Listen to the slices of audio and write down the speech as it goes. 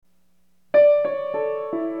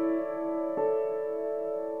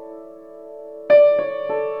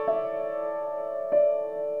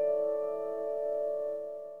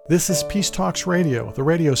This is Peace Talks Radio, the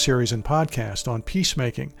radio series and podcast on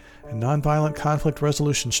peacemaking and nonviolent conflict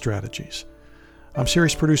resolution strategies. I'm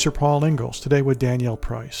series producer Paul Ingalls, today with Danielle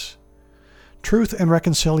Preiss. Truth and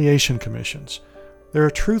Reconciliation Commissions. They're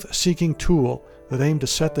a truth-seeking tool that aim to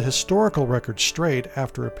set the historical record straight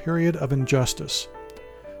after a period of injustice.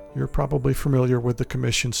 You're probably familiar with the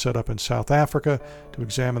commission set up in South Africa to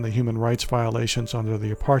examine the human rights violations under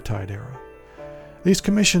the Apartheid era. These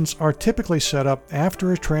commissions are typically set up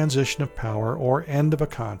after a transition of power or end of a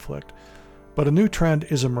conflict, but a new trend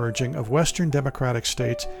is emerging of Western democratic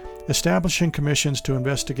states establishing commissions to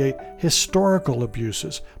investigate historical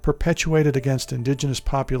abuses perpetuated against indigenous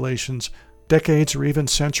populations decades or even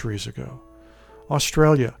centuries ago.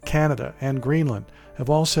 Australia, Canada, and Greenland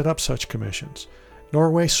have all set up such commissions.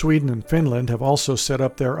 Norway, Sweden, and Finland have also set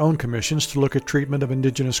up their own commissions to look at treatment of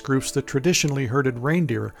indigenous groups that traditionally herded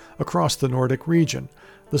reindeer across the Nordic region,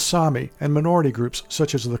 the Sámi, and minority groups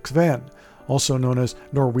such as the Kven, also known as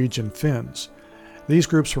Norwegian Finns. These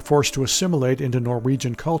groups were forced to assimilate into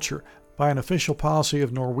Norwegian culture by an official policy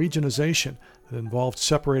of Norwegianization that involved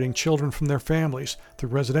separating children from their families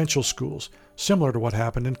through residential schools, similar to what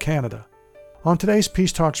happened in Canada. On today's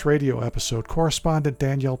Peace Talks radio episode, correspondent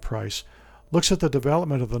Danielle Preiss looks at the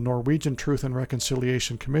development of the Norwegian Truth and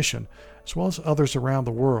Reconciliation Commission, as well as others around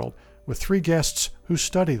the world, with three guests who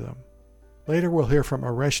study them. Later we'll hear from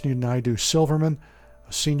Ereshnee Naidu-Silverman,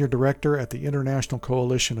 a senior director at the International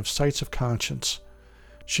Coalition of Sites of Conscience.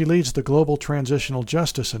 She leads the Global Transitional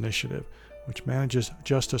Justice Initiative, which manages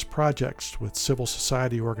justice projects with civil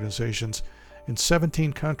society organizations in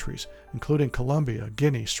 17 countries, including Colombia,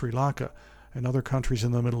 Guinea, Sri Lanka, and other countries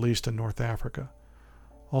in the Middle East and North Africa.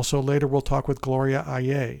 Also later we'll talk with Gloria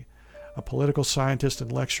Ayee, a political scientist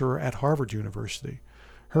and lecturer at Harvard University.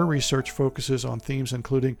 Her research focuses on themes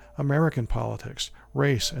including American politics,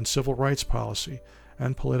 race and civil rights policy,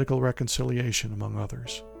 and political reconciliation, among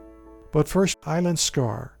others. But first, Elin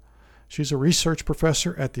Skaar. She's a research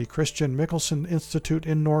professor at the Christian Michelsen Institute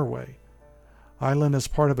in Norway. Elin is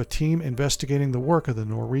part of a team investigating the work of the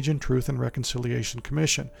Norwegian Truth and Reconciliation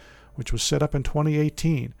Commission, which was set up in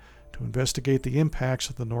 2018 to investigate the impacts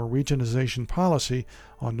of the Norwegianization policy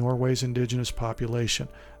on Norway's indigenous population,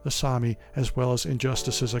 the Sámi, as well as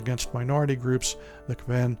injustices against minority groups, the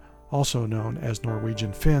Kven, also known as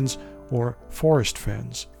Norwegian Finns or Forest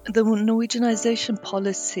Finns. The Norwegianization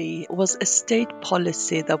policy was a state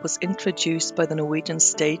policy that was introduced by the Norwegian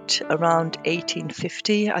state around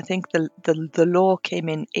 1850. I think the law came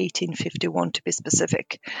in 1851 to be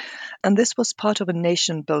specific. And this was part of a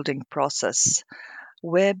nation-building process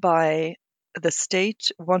whereby the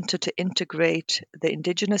state wanted to integrate the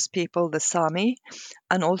indigenous people, the Sámi,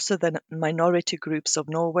 and also the minority groups of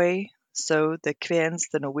Norway, so the Kvens,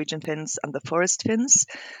 the Norwegian Finns, and the Forest Finns,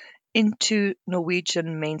 into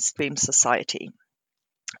Norwegian mainstream society.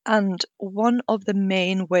 And one of the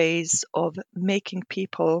main ways of making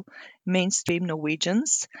people mainstream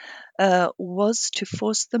Norwegians was to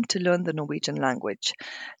force them to learn the Norwegian language.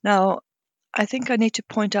 Now, I think I need to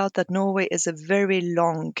point out that Norway is a very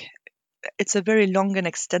long and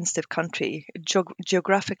extensive country.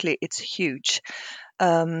 Geographically, it's huge.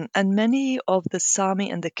 And many of the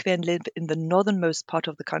Sámi and the Kven live in the northernmost part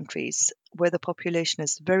of the countries, where the population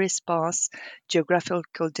is very sparse,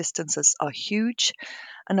 geographical distances are huge.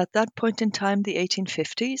 And at that point in time, the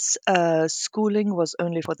 1850s, schooling was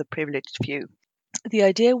only for the privileged few. The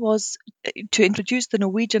idea was to introduce the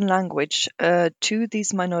Norwegian language to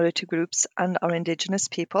these minority groups and our indigenous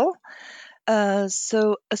people.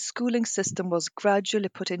 So a schooling system was gradually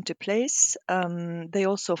put into place. They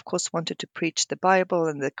also, of course, wanted to preach the Bible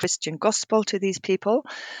and the Christian gospel to these people.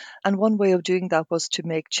 And one way of doing that was to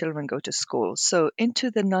make children go to school. So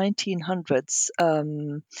into the 1900s,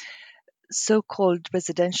 so-called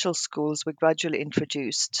residential schools were gradually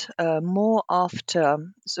introduced. More after,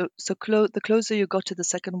 the closer you got to the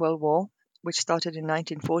Second World War, which started in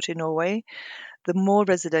 1940 in Norway, the more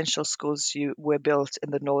residential schools were built in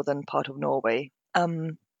the northern part of Norway.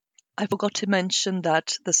 I forgot to mention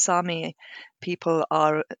that the Sámi people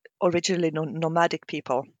are originally nomadic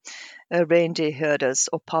people, reindeer herders,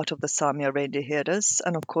 or part of the Sámi are reindeer herders,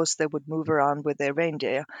 and of course they would move around with their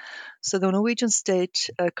reindeer. So the Norwegian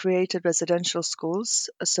state created residential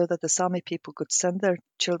schools so that the Sámi people could send their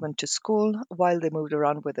children to school while they moved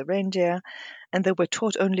around with the reindeer, and they were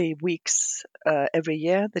taught only weeks every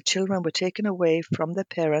year. The children were taken away from their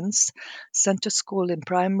parents, sent to school in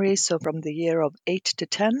primary, so from the year of 8 to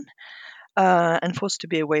 10, and forced to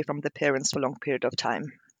be away from the parents for a long period of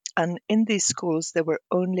time. And in these schools, they were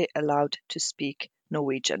only allowed to speak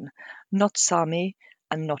Norwegian, not Sámi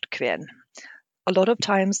and not Kven. A lot of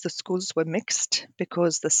times the schools were mixed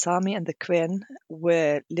because the Sámi and the Kven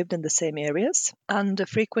lived in the same areas, and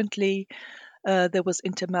frequently there was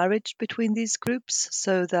intermarriage between these groups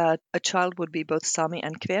so that a child would be both Sámi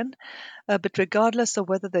and Kven. But regardless of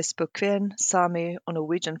whether they spoke Kven, Sámi, or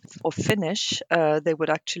Norwegian or Finnish, they would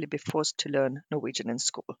actually be forced to learn Norwegian in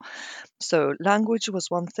school. So language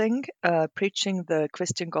was one thing, preaching the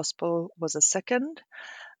Christian gospel was a second.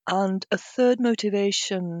 And a third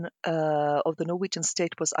motivation of the Norwegian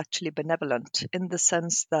state was actually benevolent, in the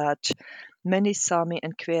sense that many Sámi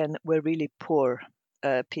and Kven were really poor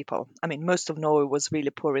people. I mean, most of Norway was really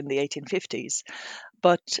poor in the 1850s,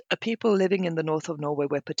 but people living in the north of Norway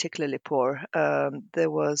were particularly poor. There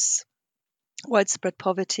was widespread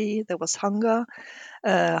poverty, there was hunger,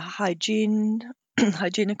 hygienic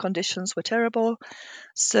conditions were terrible.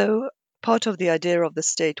 So part of the idea of the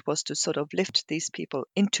state was to sort of lift these people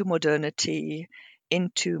into modernity,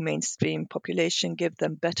 into mainstream population, give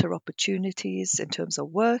them better opportunities in terms of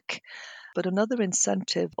work. But another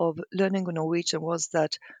incentive of learning Norwegian was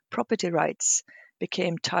that property rights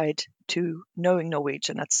became tied to knowing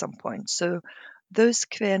Norwegian at some point. So those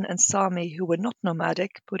Kven and Sámi who were not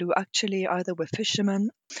nomadic, but who actually either were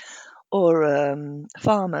fishermen or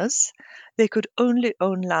farmers, they could only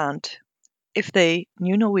own land if they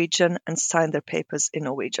knew Norwegian and signed their papers in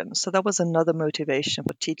Norwegian. So that was another motivation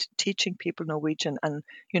for teaching people Norwegian and,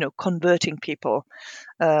 converting people,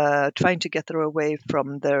 trying to get them away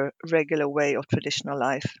from their regular way of traditional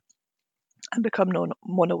life and become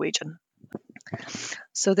more Norwegian.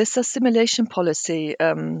 So this assimilation policy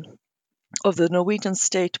of the Norwegian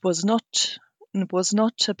state was not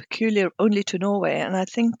peculiar only to Norway. And I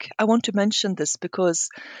think I want to mention this because,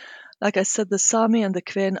 like I said, the Sámi and the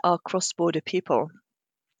Kven are cross-border people.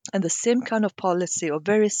 And the same kind of policy, or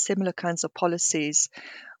very similar kinds of policies,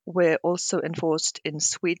 were also enforced in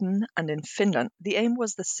Sweden and in Finland. The aim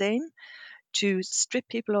was the same: to strip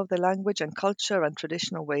people of their language and culture and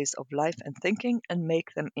traditional ways of life and thinking and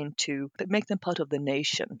make them part of the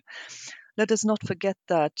nation. Let us not forget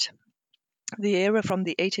that the era from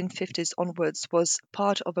the 1850s onwards was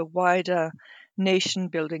part of a wider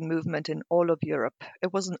nation-building movement in all of Europe.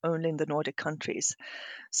 It wasn't only in the Nordic countries.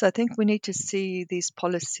 So I think we need to see these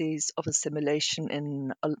policies of assimilation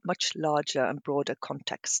in a much larger and broader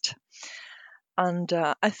context. And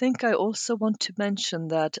I think I also want to mention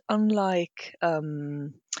that unlike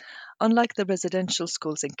the residential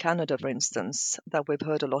schools in Canada, for instance, that we've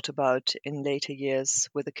heard a lot about in later years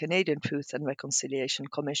with the Canadian Truth and Reconciliation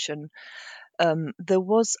Commission, there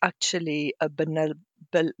was actually a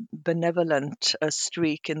benevolent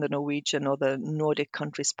streak in the Norwegian or the Nordic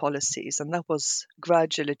countries' policies, and that was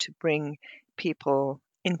gradually to bring people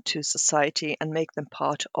into society and make them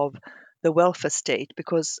part of the welfare state.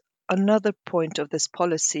 Because another point of this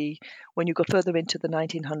policy, when you got further into the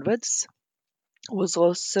 1900s, was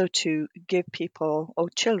also to give people or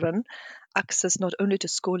children access not only to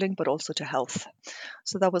schooling but also to health.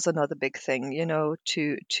 So that was another big thing,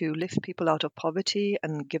 to lift people out of poverty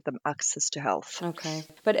and give them access to health. Okay.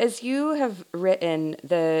 But as you have written,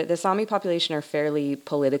 the Sámi population are fairly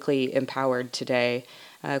politically empowered today.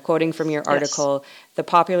 Quoting from your article, yes. The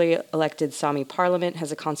popularly elected Sámi parliament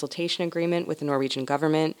has a consultation agreement with the Norwegian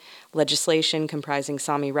government. Legislation comprising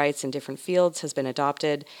Sámi rights in different fields has been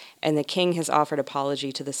adopted, and the king has offered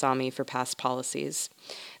apology to the Sámi for past policies.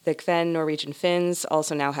 The Kven Norwegian Finns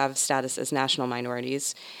also now have status as national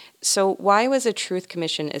minorities. So why was a truth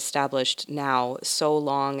commission established now, so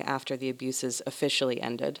long after the abuses officially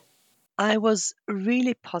ended? I was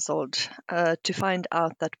really puzzled to find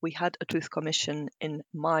out that we had a truth commission in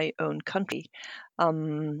my own country.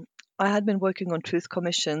 I had been working on truth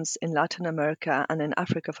commissions in Latin America and in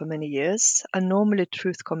Africa for many years, and normally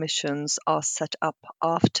truth commissions are set up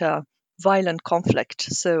after violent conflict.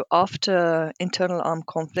 So after internal armed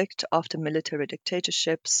conflict, after military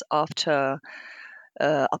dictatorships, after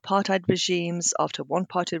apartheid regimes, after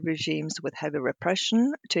one-party regimes with heavy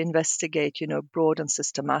repression, to investigate, broad and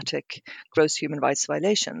systematic gross human rights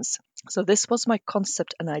violations. So this was my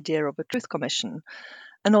concept and idea of a truth commission.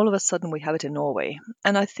 And all of a sudden we have it in Norway.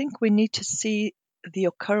 And I think we need to see the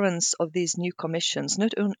occurrence of these new commissions,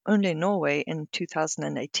 not only in Norway in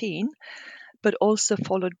 2018, but also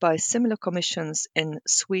followed by similar commissions in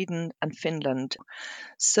Sweden and Finland.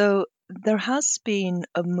 So there has been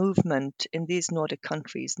a movement in these Nordic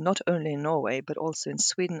countries, not only in Norway, but also in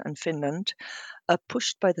Sweden and Finland,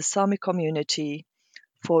 pushed by the Sámi community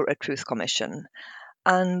for a truth commission.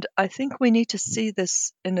 And I think we need to see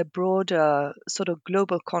this in a broader sort of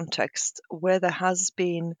global context where there has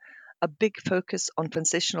been a big focus on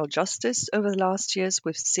transitional justice over the last years.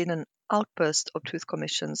 We've seen an outburst of truth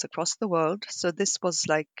commissions across the world. So this was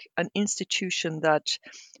like an institution that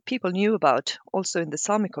people knew about also in the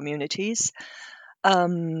Sámi communities.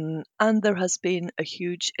 And there has been a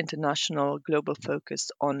huge international global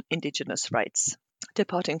focus on indigenous rights,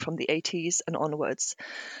 departing from the 80s and onwards.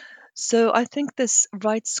 So I think this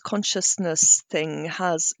rights consciousness thing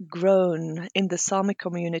has grown in the Sámi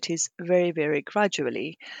communities very, very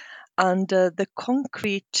gradually. And the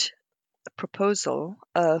concrete proposal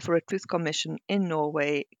for a truth commission in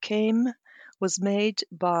Norway was made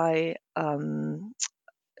by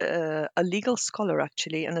a legal scholar,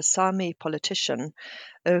 actually, and a Sámi politician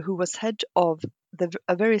who was head of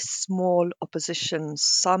a very small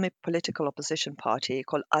Sámi political opposition party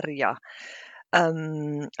called Arja.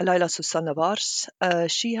 Laila Susanna Vars.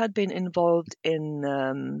 She had been involved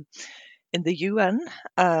in the UN,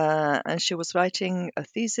 and she was writing a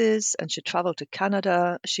thesis, and she traveled to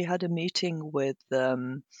Canada. She had a meeting with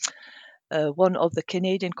one of the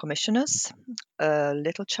Canadian commissioners, a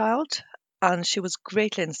little child, and she was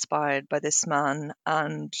greatly inspired by this man,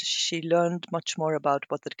 and she learned much more about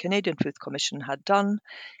what the Canadian Truth Commission had done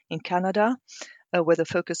in Canada, where the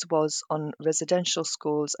focus was on residential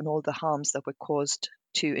schools and all the harms that were caused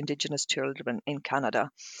to Indigenous children in Canada.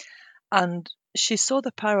 And she saw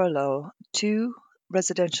the parallel to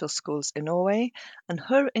residential schools in Norway, and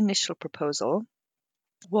her initial proposal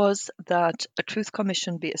was that a truth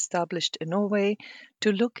commission be established in Norway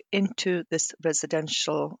to look into this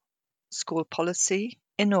residential school policy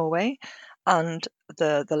in Norway and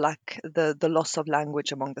the loss of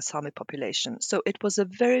language among the Sámi population. So it was a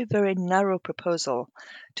very, very narrow proposal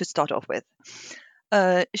to start off with.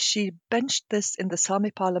 She benched this in the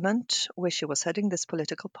Sámi parliament, where she was heading this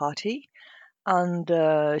political party.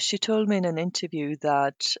 And she told me in an interview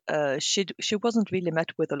that she wasn't really met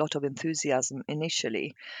with a lot of enthusiasm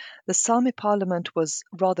initially. The Sámi parliament was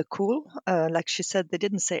rather cool. Like she said, they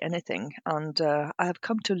didn't say anything. And I have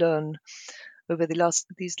come to learn over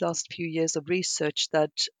these last few years of research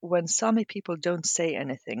that when Sámi people don't say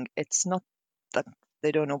anything, it's not that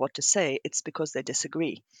they don't know what to say, it's because they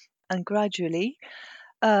disagree. And gradually,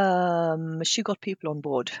 she got people on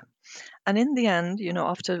board. And in the end,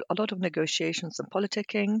 after a lot of negotiations and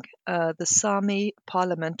politicking, the Sámi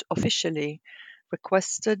parliament officially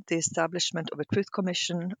requested the establishment of a truth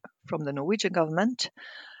commission from the Norwegian government.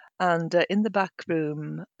 And in the back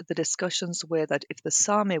room, the discussions were that if the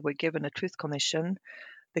Sámi were given a truth commission,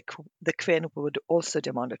 the Queen would also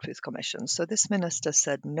demand a truth commission. So this minister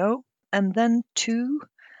said no. And then two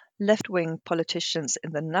left-wing politicians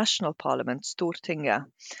in the national parliament, Stortinget,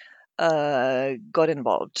 got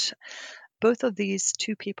involved. Both of these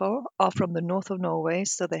two people are from the north of Norway,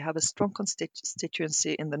 so they have a strong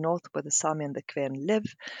constituency in the north where the Sámi and the Queen live.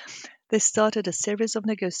 They started a series of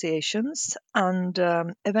negotiations, and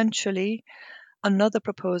eventually another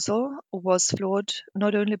proposal was floored,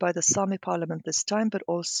 not only by the Sámi parliament this time, but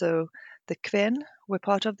also the Queen were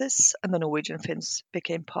part of this, and the Norwegian Finns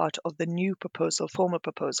became part of the new proposal, formal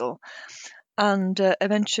proposal. And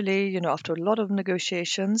eventually, after a lot of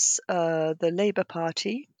negotiations, the Labour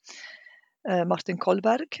Party, Martin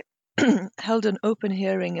Kolberg, held an open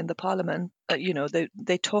hearing in the parliament.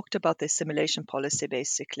 They talked about the assimilation policy,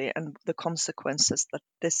 basically, and the consequences that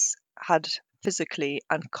this had physically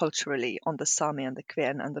and culturally on the Sámi and the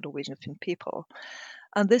Queen and the Norwegian Finn people.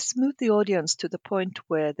 And this moved the audience to the point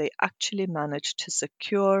where they actually managed to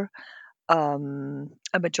secure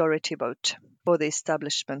a majority vote for the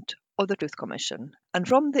establishment of the Truth Commission. And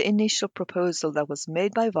from the initial proposal that was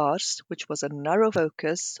made by Vars, which was a narrow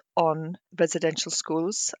focus on residential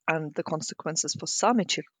schools and the consequences for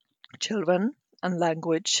Sámi children and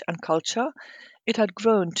language and culture, it had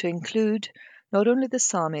grown to include not only the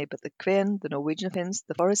Sámi, but the Queen, the Norwegian Finns,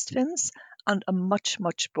 the Forest Finns, and a much,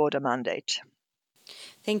 much broader mandate.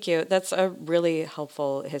 Thank you. That's a really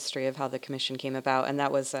helpful history of how the commission came about, and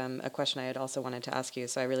that was a question I had also wanted to ask you,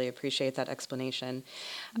 so I really appreciate that explanation.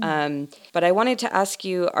 But I wanted to ask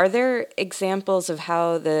you, are there examples of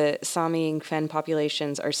how the Sámi and Quinn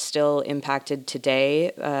populations are still impacted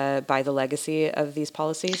today by the legacy of these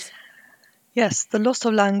policies? Yes, the loss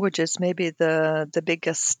of languages may be the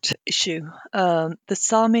biggest issue. The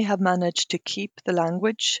Sámi have managed to keep the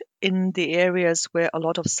language in the areas where a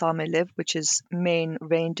lot of Sámi live, which is main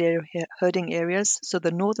reindeer herding areas. So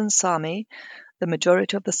the northern Sámi, the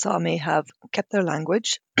majority of the Sámi have kept their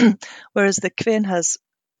language, whereas the Quinn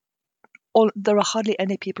there are hardly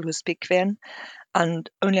any people who speak Quinn and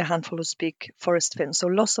only a handful who speak Forest Finn. So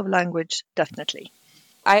loss of language, definitely.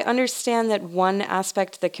 I understand that one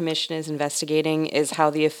aspect the Commission is investigating is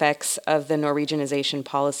how the effects of the Norwegianization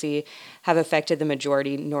policy have affected the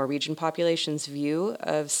majority Norwegian population's view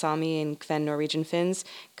of Sámi and Kven Norwegian Finns.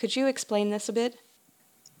 Could you explain this a bit?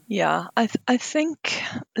 Yeah, I think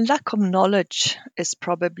lack of knowledge is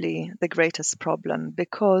probably the greatest problem,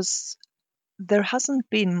 because there hasn't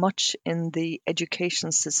been much in the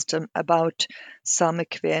education system about Sámi,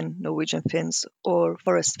 Kven, Norwegian Finns, or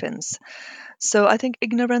Forest Finns. So I think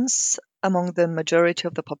ignorance among the majority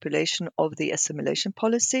of the population of the assimilation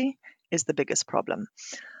policy is the biggest problem.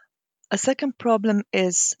 A second problem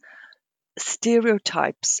is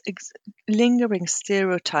stereotypes, lingering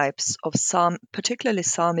stereotypes of particularly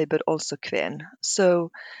Sámi, but also Kven.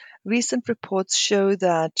 So recent reports show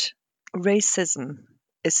that racism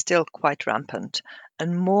is still quite rampant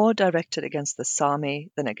and more directed against the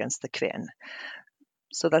Sámi than against the Kven.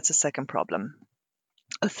 So that's a second problem.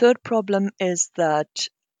 A third problem is that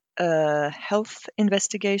health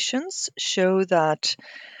investigations show that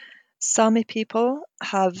Sámi people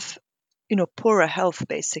have, poorer health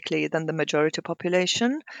basically than the majority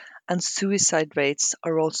population, and suicide rates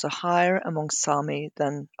are also higher among Sámi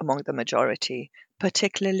than among the majority,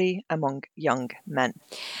 particularly among young men.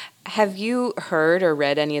 Have you heard or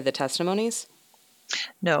read any of the testimonies?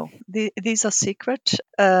 No, these are secret,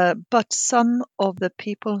 but some of the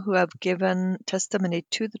people who have given testimony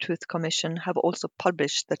to the Truth Commission have also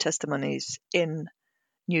published the testimonies in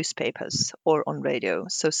newspapers or on radio.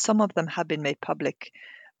 So some of them have been made public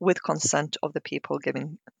with consent of the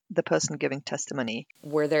person giving testimony.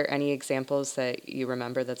 Were there any examples that you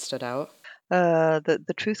remember that stood out?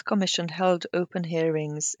 The Truth Commission held open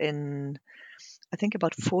hearings in, I think,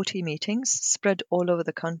 about 40 meetings spread all over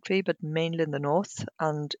the country, but mainly in the north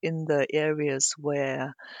and in the areas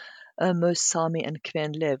where most Sámi and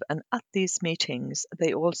Kven live. And at these meetings,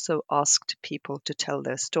 they also asked people to tell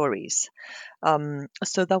their stories.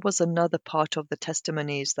 So that was another part of the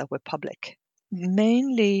testimonies that were public.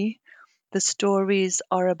 Mainly, the stories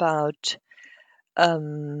are about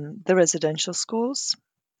the residential schools,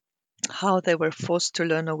 how they were forced to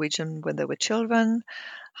learn Norwegian when they were children,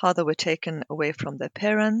 how they were taken away from their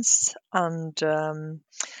parents, and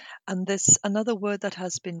this another word that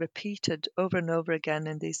has been repeated over and over again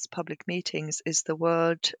in these public meetings is the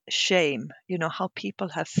word shame. How people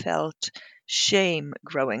have felt shame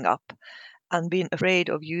growing up and been afraid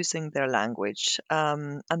of using their language.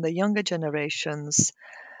 And the younger generations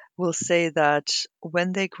will say that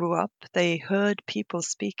when they grew up, they heard people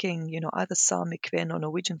speaking, either Sámi, Kven, or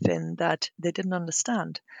Norwegian Finn that they didn't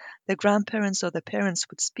understand. Their grandparents or their parents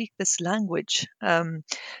would speak this language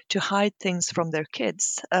to hide things from their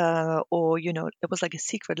kids, or, it was like a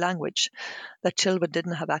secret language that children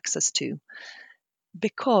didn't have access to.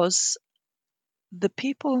 Because the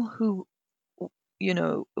people who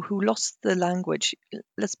lost the language,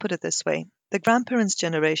 let's put it this way, the grandparents'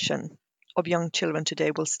 generation of young children today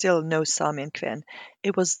will still know Sámi and Kven.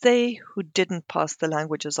 It was they who didn't pass the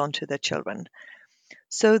languages on to their children.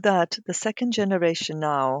 So that the second generation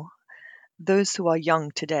now, those who are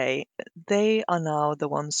young today, they are now the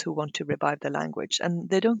ones who want to revive the language. And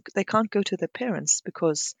they can't go to their parents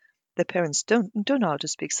because their parents don't know how to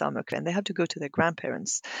speak Sámi or Kven. They have to go to their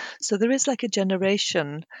grandparents. So there is like a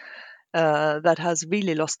generation that has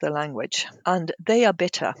really lost their language. And they are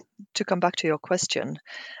bitter. To come back to your question,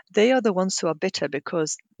 they are the ones who are bitter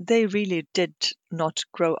because they really did not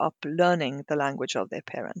grow up learning the language of their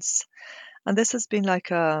parents. And this has been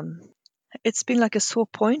it's been like a sore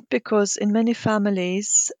point, because in many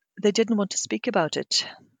families, they didn't want to speak about it.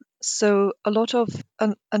 So a lot of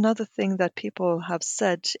another thing that people have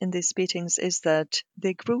said in these meetings is that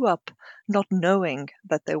they grew up not knowing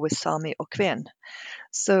that they were Sámi or Kven.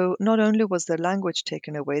 So not only was their language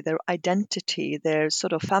taken away, their identity, their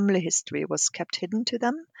sort of family history was kept hidden to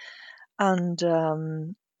them.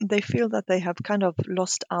 And they feel that they have kind of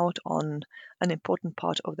lost out on an important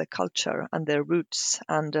part of their culture and their roots.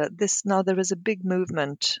 And now there is a big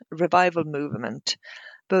movement, revival movement,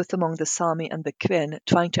 both among the Sámi and the Kven,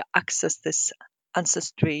 trying to access this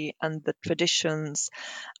ancestry and the traditions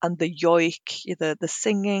and the yoik, the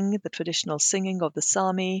singing, the traditional singing of the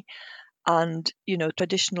Sámi, and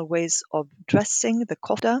traditional ways of dressing. The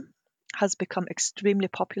kofta has become extremely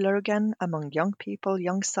popular again among young people,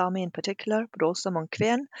 young Sámi in particular, but also among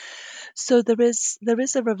Kven. So there is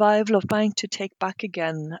a revival of trying to take back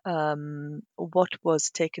again what was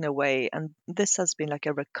taken away, and this has been like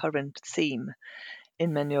a recurrent theme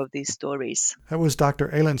in many of these stories. That was Dr.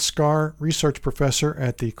 Elin Skaar, research professor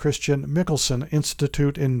at the Christian Michelsen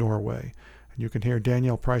Institute in Norway. And you can hear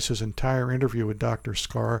Danielle Preiss's entire interview with Dr.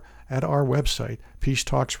 Skaar at our website,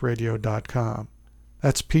 peacetalksradio.com.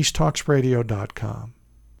 That's peacetalksradio.com.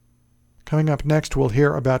 Coming up next, we'll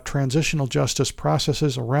hear about transitional justice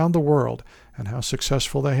processes around the world and how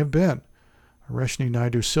successful they have been. Ereshnee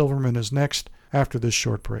Naidu-Silverman is next after this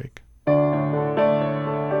short break.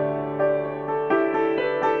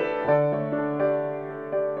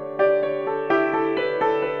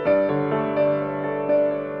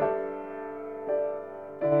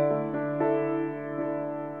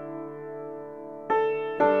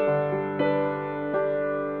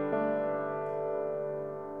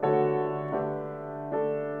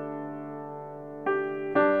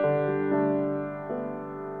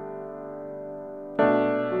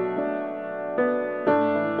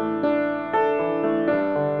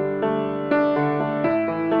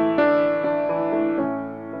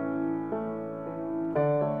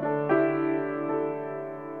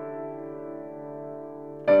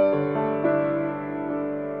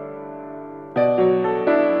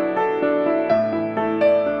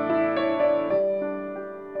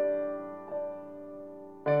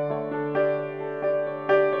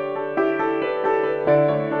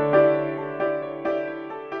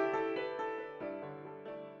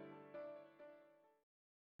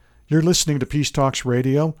 You're listening to Peace Talks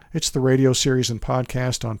Radio. It's the radio series and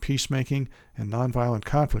podcast on peacemaking and nonviolent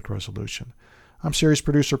conflict resolution. I'm series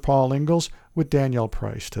producer Paul Ingalls with Danielle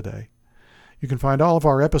Preiss today. You can find all of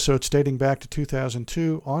our episodes dating back to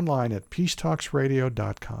 2002 online at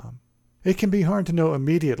peacetalksradio.com. It can be hard to know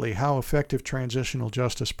immediately how effective transitional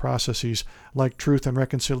justice processes like Truth and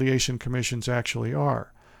Reconciliation Commissions actually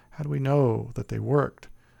are. How do we know that they worked?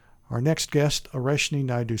 Our next guest, Ereshnee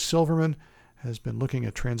Naidu-Silverman, has been looking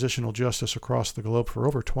at transitional justice across the globe for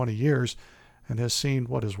over 20 years and has seen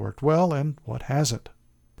what has worked well and what hasn't.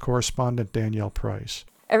 Correspondent Danielle Preiss.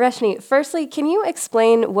 Ereshnee, firstly, can you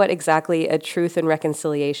explain what exactly a Truth and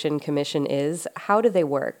Reconciliation Commission is? How do they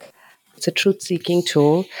work? It's a truth-seeking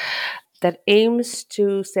tool that aims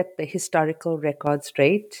to set the historical record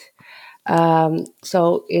straight.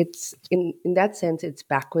 So it's in that sense, it's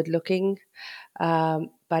backward-looking.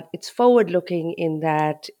 But it's forward-looking in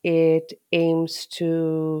that it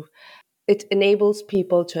enables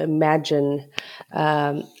people to imagine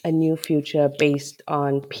a new future based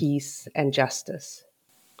on peace and justice.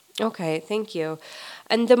 Okay, thank you.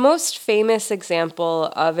 And the most famous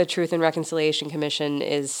example of a Truth and Reconciliation Commission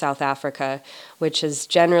is South Africa, which has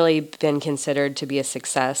generally been considered to be a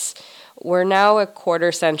success. We're now a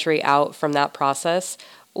quarter century out from that process.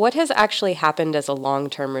 What has actually happened as a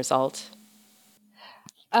long-term result?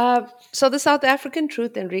 So the South African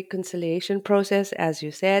Truth and Reconciliation process, as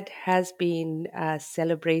you said, has been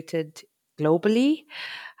celebrated globally.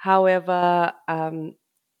 However,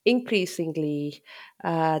 increasingly,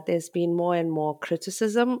 there's been more and more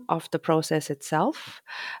criticism of the process itself.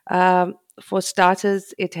 For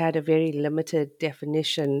starters, it had a very limited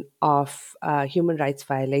definition of human rights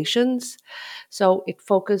violations. So it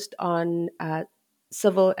focused on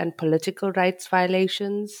civil and political rights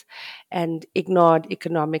violations and ignored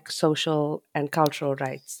economic, social, and cultural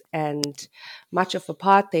rights. And much of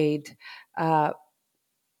apartheid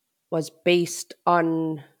was based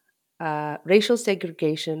on racial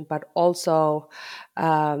segregation, but also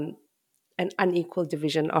an unequal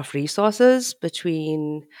division of resources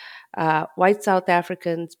between white South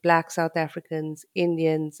Africans, Black South Africans,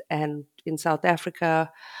 Indians, and in South Africa,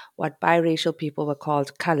 what biracial people were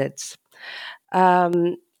called coloureds.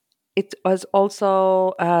 It was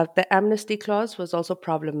also, the amnesty clause was also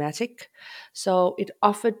problematic. So it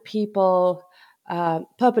offered people,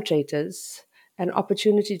 perpetrators, an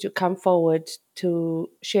opportunity to come forward to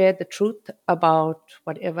share the truth about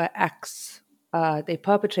whatever acts they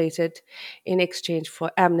perpetrated in exchange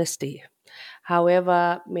for amnesty.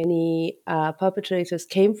 However, many perpetrators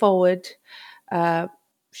came forward,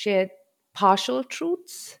 shared partial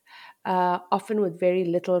truths, often with very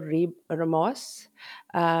little remorse.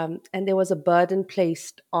 And there was a burden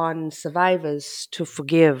placed on survivors to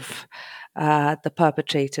forgive the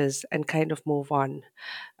perpetrators and kind of move on.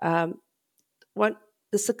 What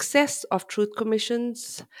the success of truth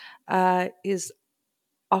commissions is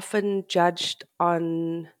often judged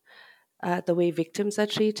on the way victims are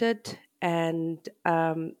treated and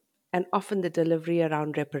often the delivery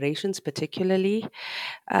around reparations, particularly.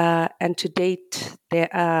 And to date, there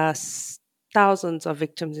are thousands of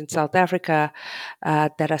victims in South Africa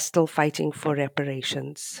that are still fighting for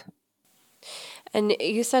reparations. And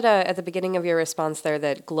you said at the beginning of your response there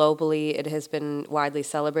that globally it has been widely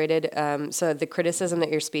celebrated. So the criticism that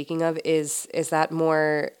you're speaking of, is that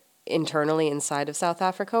more internally inside of South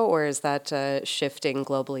Africa, or is that shifting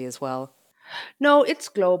globally as well? No, it's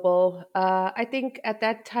global. I think at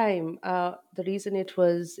that time, the reason it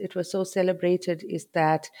was so celebrated is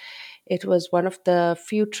that it was one of the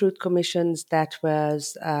few truth commissions that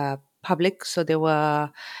was public. So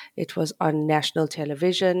it was on national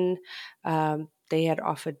television. They had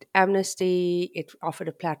offered amnesty. It offered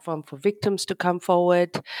a platform for victims to come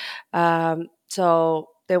forward. So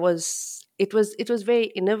it was very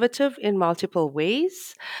innovative in multiple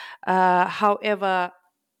ways. However,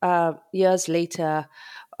 years later,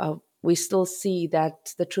 we still see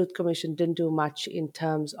that the Truth Commission didn't do much in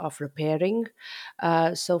terms of repairing.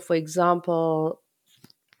 So, for example,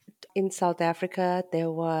 in South Africa,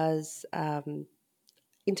 there was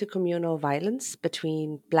intercommunal violence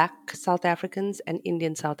between Black South Africans and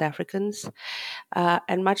Indian South Africans.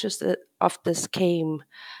 And much of this came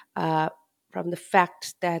uh, from the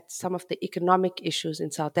fact that some of the economic issues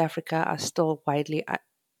in South Africa are still widely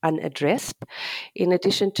unaddressed. In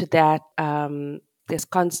addition to that, there's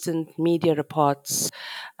constant media reports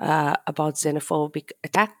about xenophobic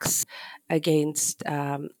attacks against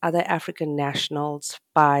other African nationals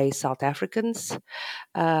by South Africans.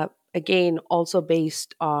 Again, also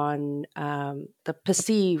based on the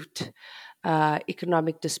perceived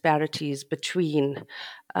economic disparities between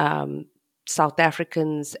um, South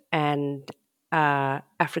Africans and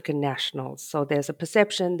African nationals. So there's a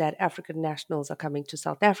perception that African nationals are coming to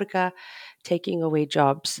South Africa, taking away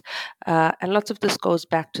jobs. And lots of this goes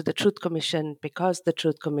back to the Truth Commission because the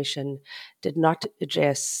Truth Commission did not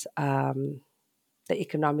address the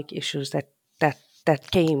economic issues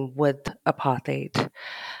that came with apartheid.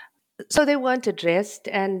 So they weren't addressed.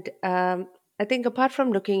 And I think apart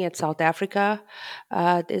from looking at South Africa,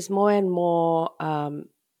 there's more and more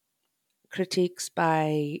critiques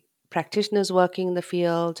by practitioners working in the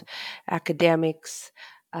field, academics,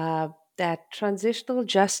 that transitional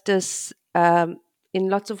justice, in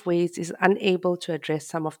lots of ways, is unable to address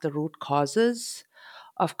some of the root causes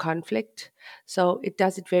of conflict. So it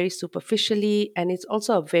does it very superficially, and it's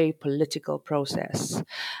also a very political process.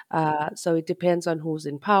 So it depends on who's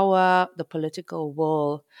in power, the political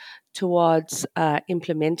will towards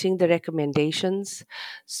implementing the recommendations.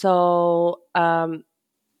 So,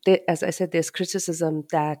 as I said, there's criticism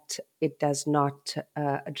that it does not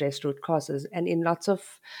address root causes. And in lots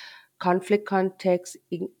of conflict contexts,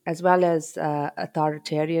 as well as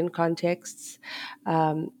authoritarian contexts,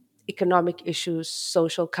 economic issues,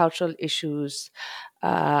 social, cultural issues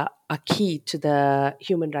are key to the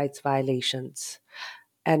human rights violations.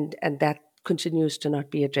 And that continues to not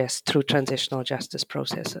be addressed through transitional justice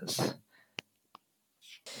processes.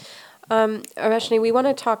 Ereshnee, we want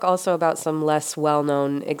to talk also about some less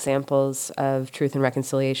well-known examples of truth and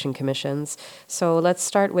reconciliation commissions. So let's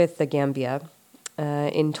start with the Gambia.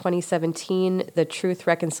 In 2017, the Truth,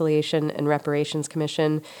 Reconciliation, and Reparations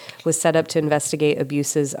Commission was set up to investigate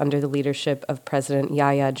abuses under the leadership of President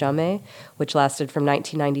Yahya Jammeh, which lasted from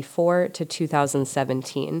 1994 to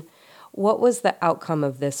 2017. What was the outcome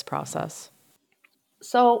of this process?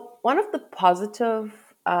 So, one of the positive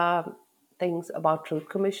things about truth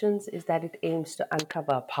commissions is that it aims to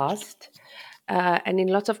uncover past. And in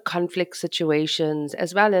lots of conflict situations,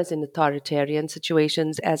 as well as in authoritarian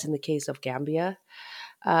situations, as in the case of Gambia,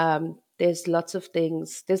 there's lots of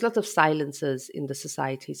things, there's lots of silences in the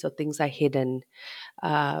society. So things are hidden.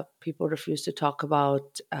 People refuse to talk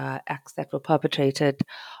about acts that were perpetrated.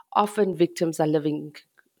 Often victims are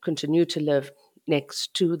continue to live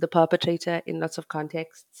next to the perpetrator in lots of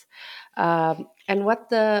contexts. And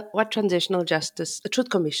what transitional justice, truth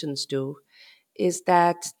commissions do is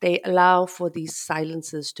that they allow for these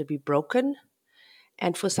silences to be broken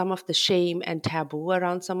and for some of the shame and taboo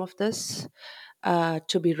around some of this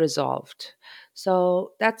to be resolved.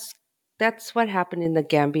 So that's what happened in the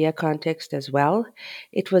Gambia context as well.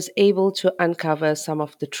 It was able to uncover some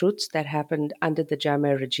of the truths that happened under the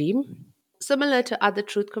Jammeh regime. Similar to other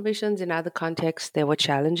truth commissions in other contexts, there were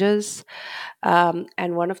challenges.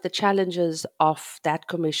 And one of the challenges of that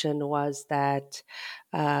commission was that,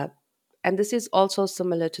 and this is also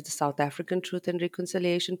similar to the South African Truth and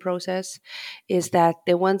Reconciliation process, is that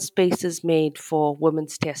there weren't spaces made for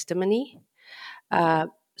women's testimony. Uh,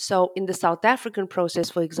 so, in the South African process,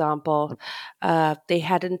 for example, they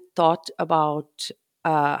hadn't thought about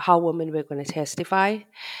how women were going to testify.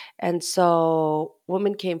 And so,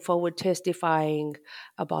 women came forward testifying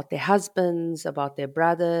about their husbands, about their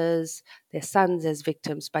brothers, their sons as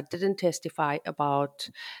victims, but didn't testify about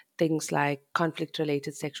things like conflict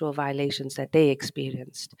related sexual violations that they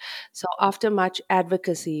experienced. So, after much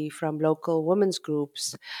advocacy from local women's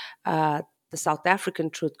groups, the South African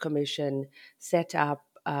Truth Commission set up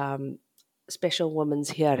special women's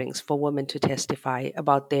hearings for women to testify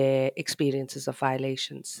about their experiences of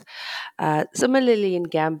violations. Similarly, in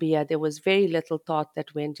Gambia, there was very little thought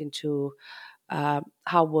that went into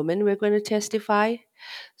how women were going to testify.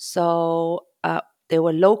 So there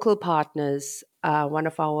were local partners. One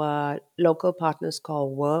of our local partners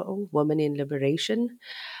called Women in Liberation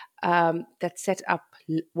that set up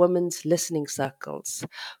women's listening circles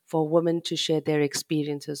for women to share their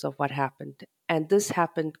experiences of what happened. And this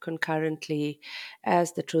happened concurrently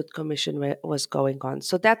as the Truth Commission was going on.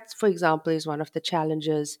 So that, for example, is one of the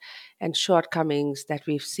challenges and shortcomings that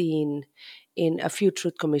we've seen in a few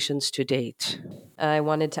Truth Commissions to date. I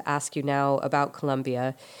wanted to ask you now about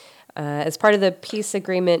Colombia. As part of the peace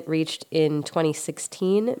agreement reached in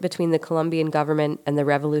 2016 between the Colombian government and the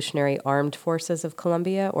Revolutionary Armed Forces of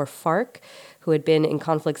Colombia, or FARC, who had been in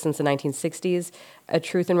conflict since the 1960s, a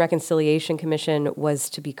Truth and Reconciliation Commission was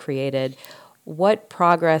to be created. What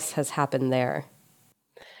progress has happened there?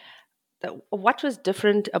 What was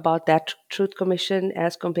different about that Truth Commission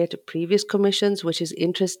as compared to previous commissions, which is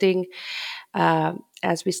interesting,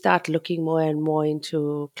 as we start looking more and more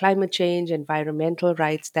into climate change, environmental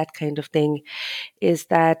rights, that kind of thing, is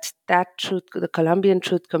that the Colombian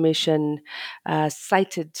Truth Commission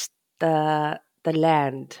cited the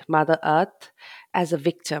land, Mother Earth, as a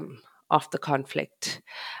victim of the conflict.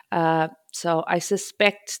 So I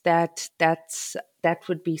suspect that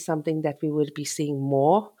would be something that we would be seeing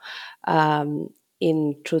more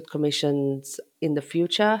in truth commissions in the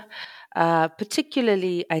future.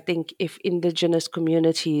 Particularly, I think, if indigenous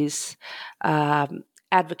communities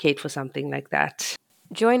advocate for something like that.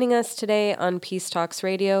 Joining us today on Peace Talks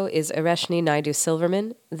Radio is Ereshnee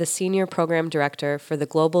Naidu-Silverman, the Senior Program Director for the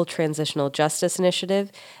Global Transitional Justice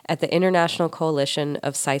Initiative at the International Coalition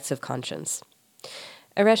of Sites of Conscience.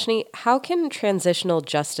 Ereshnee, how can transitional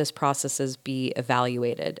justice processes be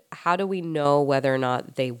evaluated? How do we know whether or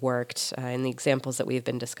not they worked in the examples that we've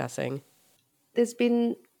been discussing? There's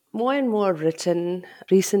been more and more written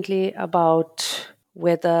recently about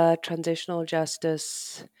whether transitional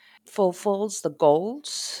justice fulfills the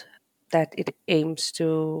goals that it aims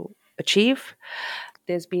to achieve.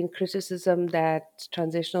 There's been criticism that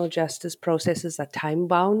transitional justice processes are time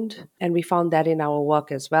bound, and we found that in our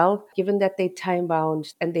work as well. Given that they're time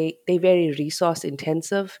bound and they very resource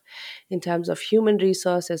intensive in terms of human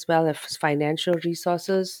resource as well as financial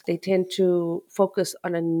resources, they tend to focus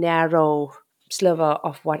on a narrow sliver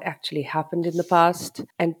of what actually happened in the past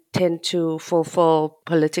and tend to fulfill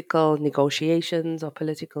political negotiations or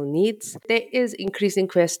political needs. There is increasing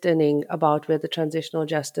questioning about whether transitional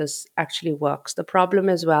justice actually works. The problem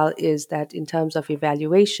as well is that in terms of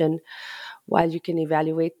evaluation, while you can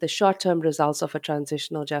evaluate the short-term results of a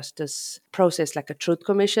transitional justice process like a truth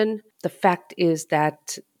commission, the fact is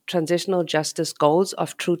that transitional justice goals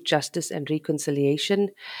of truth, justice, and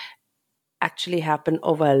reconciliation actually happen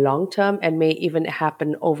over a long term and may even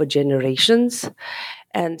happen over generations.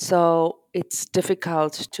 And so it's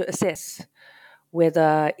difficult to assess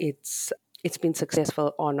whether it's been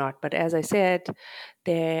successful or not. But as I said,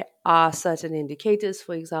 there are certain indicators,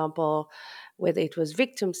 for example, whether it was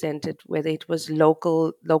victim-centered, whether it was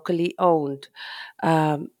locally owned,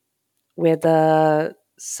 whether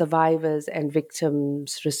survivors and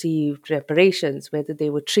victims received reparations, whether they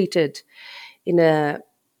were treated in a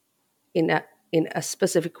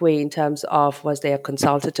specific way in terms of, was there a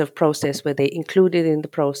consultative process, were they included in the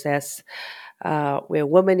process, were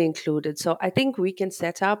women included. So I think we can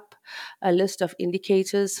set up a list of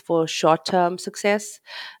indicators for short-term success,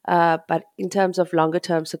 but in terms of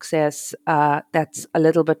longer-term success, that's a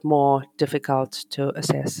little bit more difficult to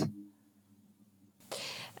assess.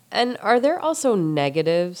 And are there also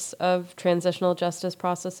negatives of transitional justice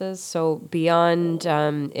processes? So beyond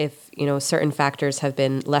if certain factors have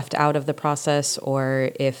been left out of the process,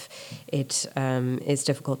 or if it is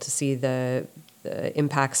difficult to see the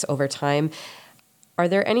impacts over time, are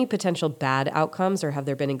there any potential bad outcomes, or have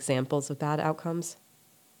there been examples of bad outcomes?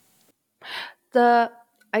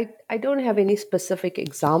 I don't have any specific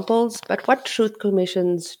examples, but what truth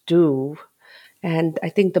commissions do, and I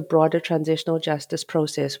think the broader transitional justice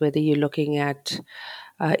process, whether you're looking at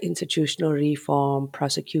institutional reform,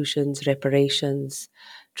 prosecutions, reparations,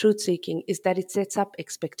 truth seeking, is that it sets up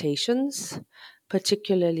expectations,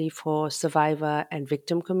 particularly for survivor and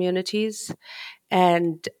victim communities.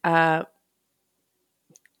 And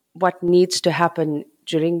what needs to happen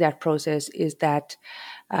during that process is that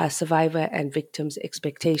survivor and victims'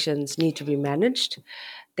 expectations need to be managed.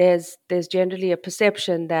 There's generally a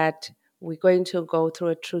perception that we're going to go through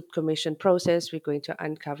a truth commission process. We're going to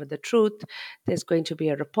uncover the truth. There's going to be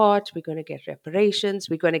a report. We're going to get reparations.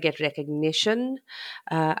 We're going to get recognition.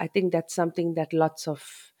 I think that's something that lots of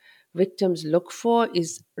victims look for,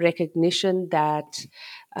 is recognition that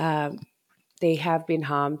they have been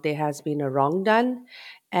harmed, there has been a wrong done,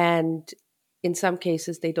 and in some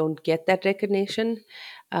cases they don't get that recognition.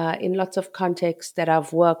 In lots of contexts that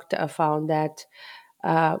I've worked, I've found that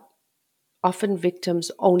often victims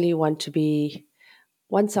only want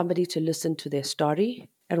somebody to listen to their story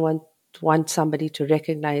and want somebody to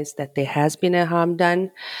recognize that there has been a harm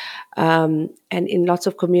done. And in lots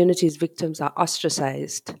of communities, victims are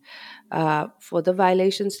ostracized for the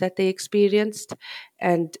violations that they experienced.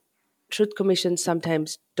 And truth commissions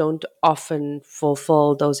sometimes don't often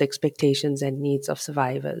fulfill those expectations and needs of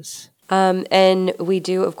survivors. And we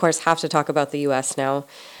do, of course, have to talk about the U.S. now.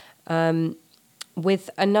 With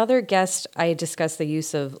another guest, I discussed the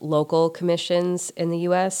use of local commissions in the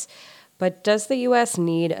U.S., but does the U.S.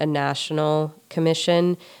 need a national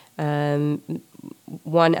commission?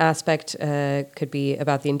 One aspect could be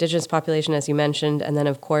about the indigenous population, as you mentioned, and then,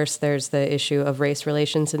 of course, there's the issue of race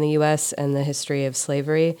relations in the U.S. and the history of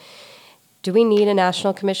slavery. Do we need a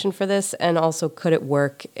national commission for this? And also, could it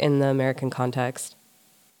work in the American context?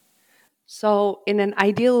 So in an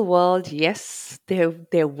ideal world, yes,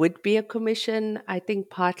 there would be a commission. I think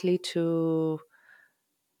partly to,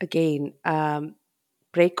 again,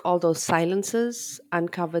 break all those silences,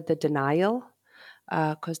 uncover the denial,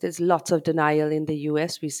 because there's lots of denial in the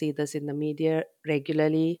US. We see this in the media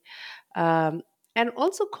regularly. And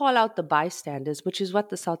also call out the bystanders, which is what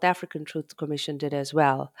the South African Truth Commission did as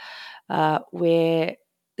well, where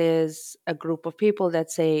there's a group of people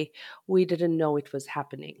that say, we didn't know it was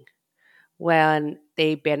happening, when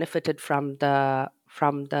they benefited from the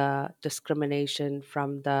discrimination,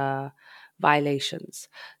 from the violations.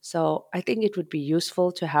 So I think it would be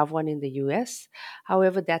useful to have one in the US.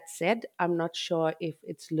 However, that said, I'm not sure if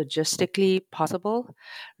it's logistically possible.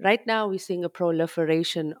 Right now, we're seeing a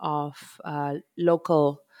proliferation of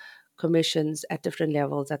local commissions at different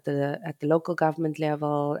levels, at the local government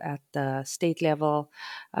level, at the state level.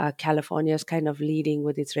 California is kind of leading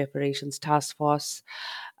with its reparations task force.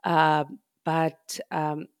 But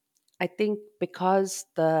I think because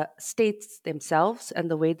the states themselves and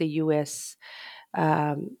the way the US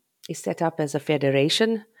is set up as a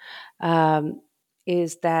federation,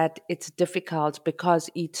 is that it's difficult because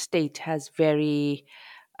each state has very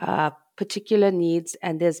particular needs,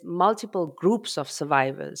 and there's multiple groups of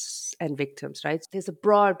survivors and victims, right? There's a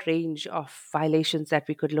broad range of violations that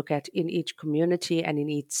we could look at in each community and in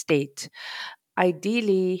each state.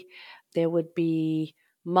 Ideally, there would be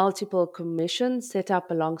multiple commissions set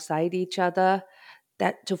up alongside each other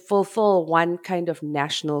that to fulfill one kind of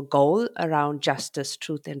national goal around justice,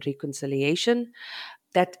 truth, and reconciliation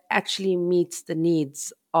that actually meets the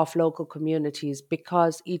needs of local communities,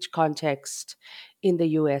 because each context in the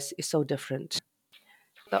US is so different.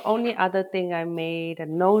 The only other thing I made a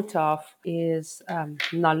note of is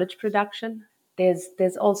knowledge production.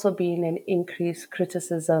 There's also been an increased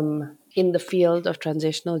criticism in the field of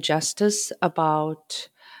transitional justice about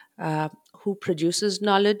who produces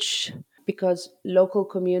knowledge, because local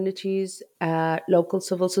communities, local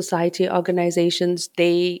civil society organizations,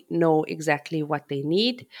 they know exactly what they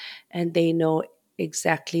need, and they know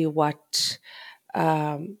exactly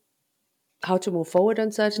how to move forward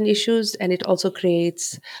on certain issues, and it also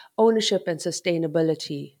creates ownership and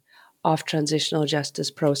sustainability of transitional justice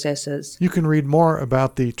processes. You can read more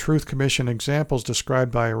about the Truth Commission examples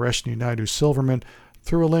described by Ereshnee Naidu-Silverman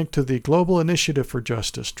through a link to the Global Initiative for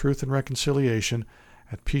Justice, Truth and Reconciliation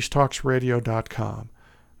at peacetalksradio.com.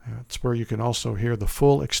 That's where you can also hear the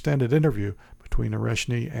full extended interview between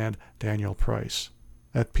Ereshnee and Danielle Preiss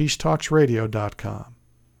at peacetalksradio.com.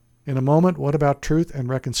 In a moment, what about Truth and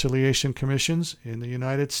Reconciliation Commissions in the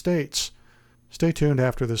United States? Stay tuned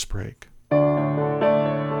after this break.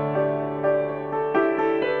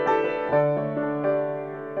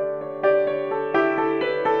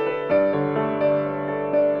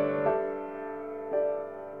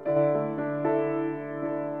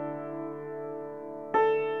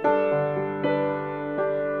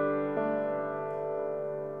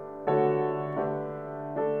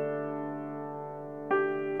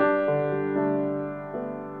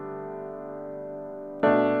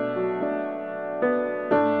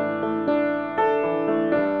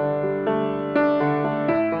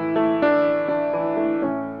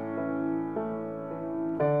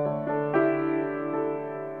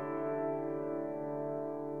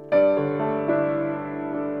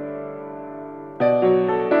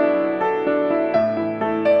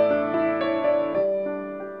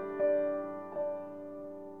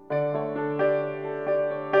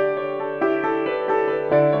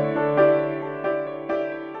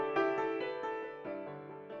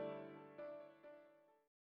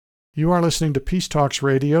 You are listening to Peace Talks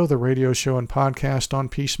Radio, the radio show and podcast on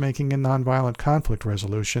peacemaking and nonviolent conflict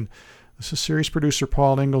resolution. This is series producer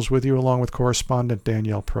Paul Ingalls with you, along with correspondent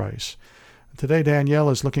Danielle Preiss. Today, Danielle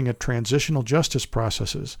is looking at transitional justice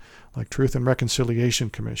processes like Truth and Reconciliation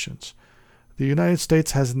Commissions. The United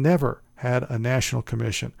States has never had a national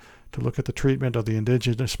commission to look at the treatment of the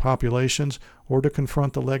indigenous populations or to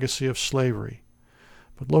confront the legacy of slavery.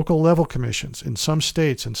 But local level commissions in some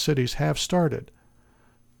states and cities have started.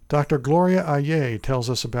 Dr. Gloria Ayee tells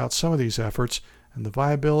us about some of these efforts and the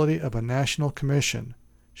viability of a national commission.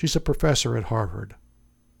 She's a professor at Harvard.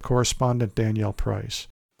 Correspondent Danielle Preiss.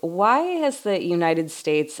 Why has the United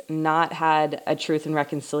States not had a Truth and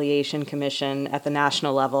Reconciliation Commission at the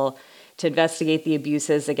national level to investigate the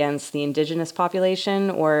abuses against the indigenous population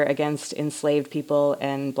or against enslaved people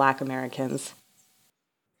and Black Americans?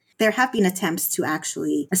 There have been attempts to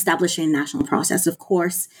actually establish a national process. Of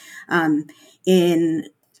course, in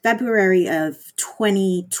February of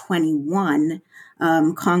 2021,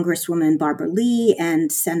 Congresswoman Barbara Lee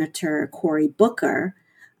and Senator Cory Booker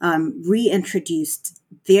reintroduced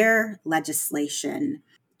their legislation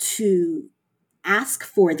to ask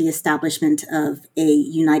for the establishment of a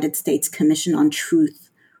United States Commission on Truth,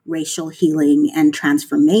 Racial Healing, and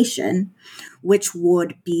Transformation, which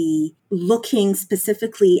would be looking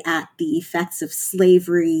specifically at the effects of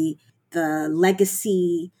slavery, the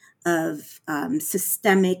legacy of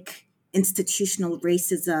systemic institutional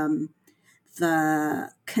racism,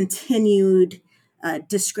 the continued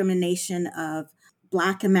discrimination of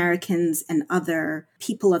Black Americans and other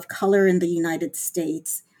people of color in the United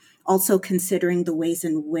States, also considering the ways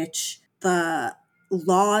in which the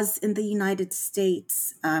laws in the United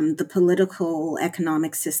States, the political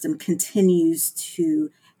economic system continues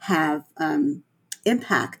to have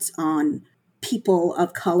impact on people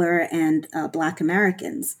of color and Black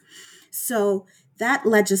Americans. So that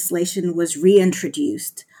legislation was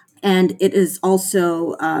reintroduced, and it is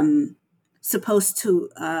also supposed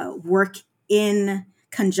to work in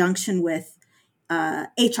conjunction with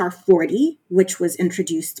H.R. 40, which was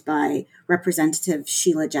introduced by Representative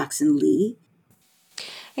Sheila Jackson Lee.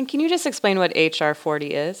 And can you just explain what H.R.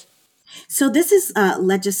 40 is? So this is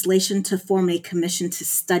legislation to form a commission to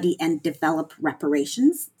study and develop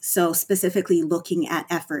reparations. So specifically looking at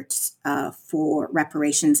efforts for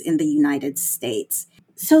reparations in the United States.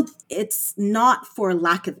 So it's not for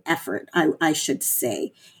lack of effort, I should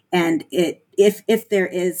say. And if there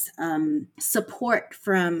is support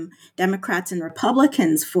from Democrats and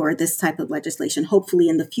Republicans for this type of legislation, hopefully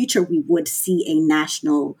in the future we would see a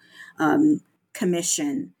national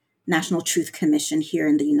commission, National Truth Commission here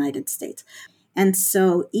in the United States. And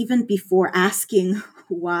so even before asking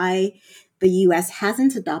why the U.S.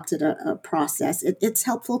 hasn't adopted a process, it's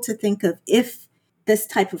helpful to think of if this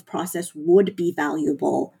type of process would be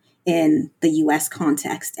valuable in the U.S.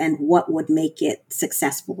 context and what would make it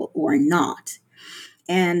successful or not.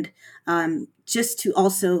 And just to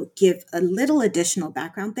also give a little additional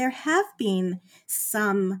background, there have been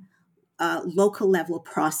some local level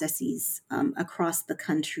processes across the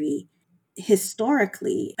country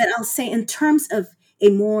historically. But I'll say in terms of a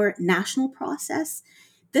more national process,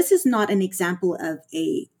 this is not an example of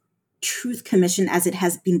a truth commission as it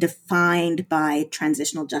has been defined by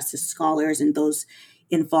transitional justice scholars and those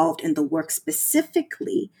involved in the work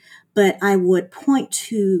specifically, but I would point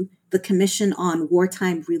to the Commission on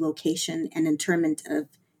Wartime Relocation and Internment of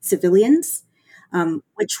Civilians,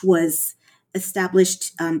 which was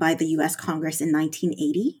established by the U.S. Congress in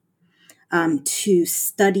 1980 to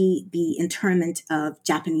study the internment of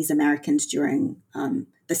Japanese Americans during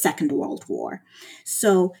the Second World War.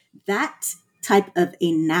 So that type of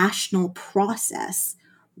a national process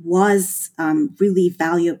was really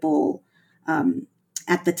valuable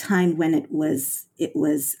at the time when it was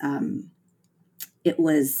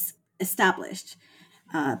established,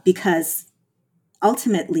 because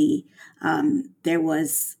ultimately there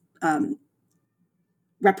was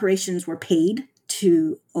reparations were paid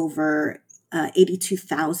to over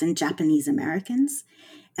 82,000 Japanese Americans,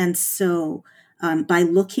 and so by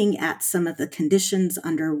looking at some of the conditions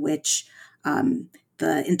under which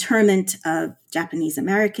the internment of Japanese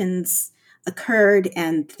Americans occurred,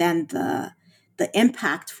 and then the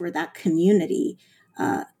impact for that community,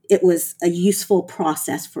 it was a useful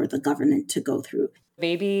process for the government to go through.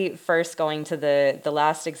 Maybe first going to the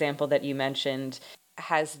last example that you mentioned,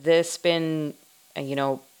 has this been,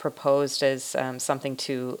 proposed as something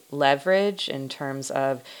to leverage in terms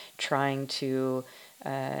of trying to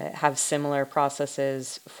have similar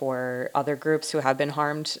processes for other groups who have been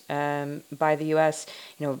harmed by the U.S.,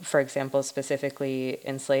 for example, specifically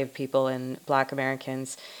enslaved people and Black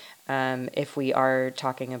Americans? if we are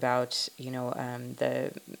talking about,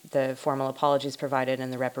 the formal apologies provided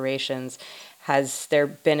and the reparations, has there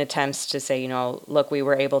been attempts to say, look, we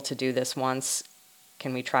were able to do this once.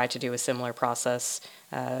 Can we try to do a similar process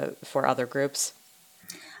for other groups?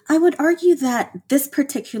 I would argue that this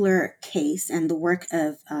particular case and the work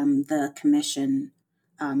of the commission,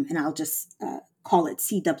 and I'll just call it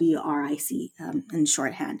CWRIC in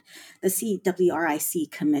shorthand, the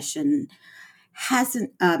CWRIC commission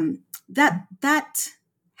hasn't that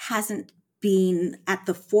hasn't been at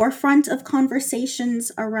the forefront of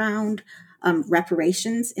conversations around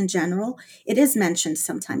reparations in general. It is mentioned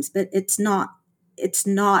sometimes, but it's not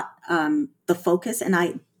the focus, and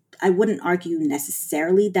I wouldn't argue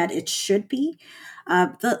necessarily that it should be.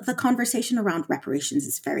 The conversation around reparations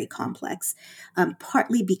is very complex,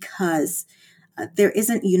 partly because there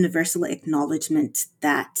isn't universal acknowledgement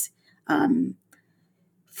that,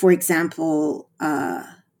 for example,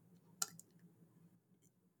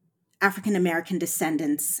 African American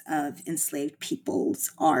descendants of enslaved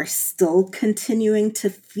peoples are still continuing to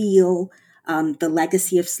feel the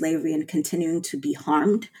legacy of slavery and continuing to be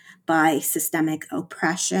harmed by systemic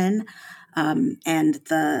oppression, and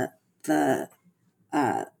the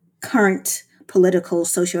current political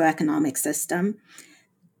socioeconomic system.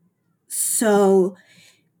 So,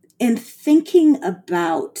 in thinking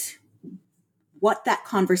about what that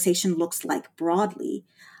conversation looks like broadly,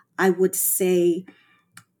 I would say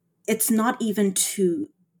it's not even to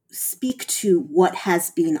speak to what has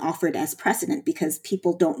been offered as precedent, because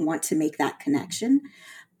people don't want to make that connection,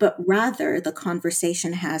 but rather the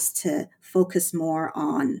conversation has to focus more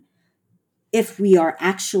on if we are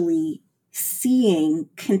actually seeing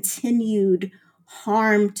continued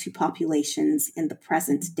harm to populations in the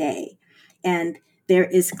present day. And there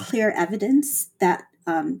is clear evidence that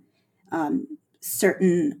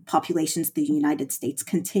certain populations in the United States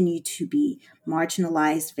continue to be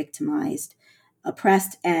marginalized, victimized,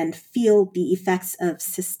 oppressed, and feel the effects of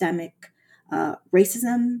systemic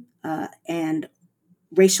racism and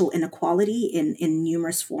racial inequality in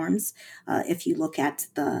numerous forms. If you look at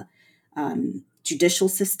the judicial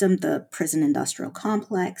system, the prison industrial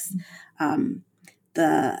complex,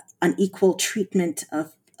 the unequal treatment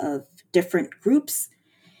of different groups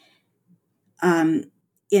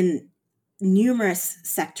in numerous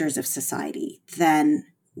sectors of society, then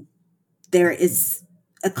there is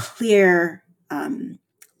a clear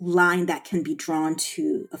line that can be drawn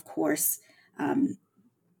to, of course,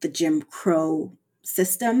 the Jim Crow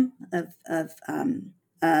system of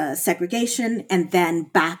segregation, and then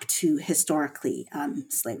back to historically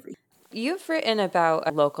slavery. You've written about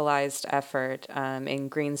a localized effort in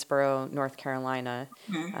Greensboro, North Carolina,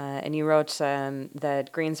 and you wrote that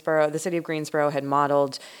the city of Greensboro had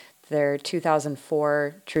modeled their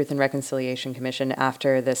 2004 Truth and Reconciliation Commission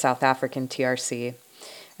after the South African TRC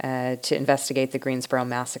to investigate the Greensboro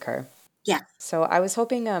massacre. Yeah. So I was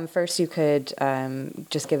hoping first you could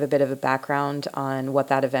just give a bit of a background on what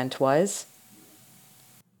that event was.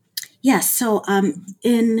 Yes. So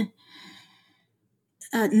in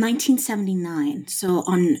 1979, so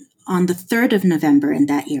on the 3rd of November in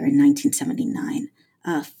that year, in 1979,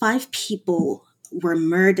 5 people were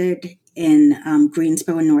murdered in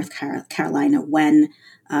Greensboro, North Carolina, when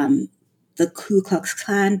the Ku Klux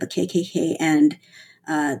Klan, the KKK, and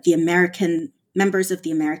the American members of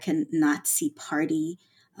the American Nazi Party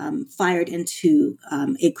fired into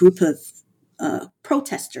a group of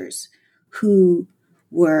protesters who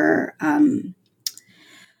were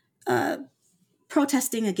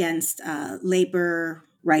protesting against labor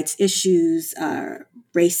rights issues,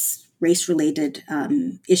 race-related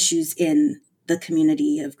issues in the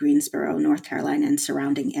community of Greensboro, North Carolina, and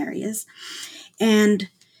surrounding areas. And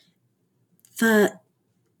the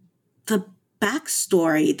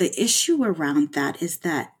backstory, the issue around that is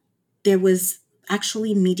that there was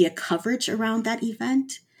actually media coverage around that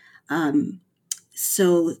event.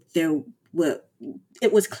 So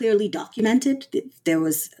it was clearly documented. There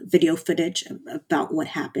was video footage about what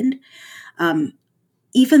happened.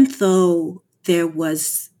 Even though there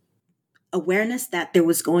was awareness that there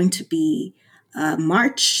was going to be a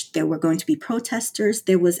march, there were going to be protesters,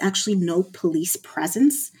 there was actually no police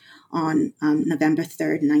presence on November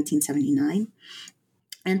 3rd, 1979.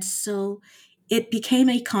 And so it became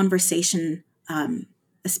a conversation,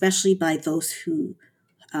 especially by those who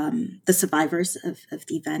the survivors of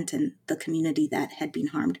the event and the community that had been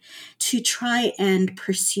harmed, to try and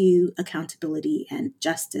pursue accountability and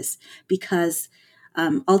justice, because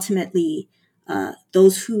ultimately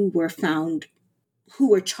those who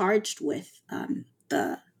were charged with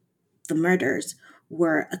the murders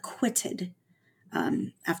were acquitted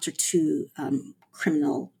after 2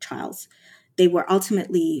 criminal trials. They were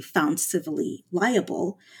ultimately found civilly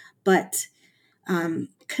liable, but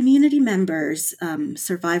community members,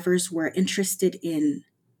 survivors, were interested in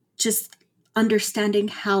just understanding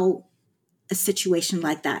how a situation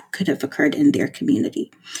like that could have occurred in their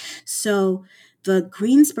community. So the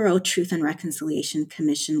Greensboro Truth and Reconciliation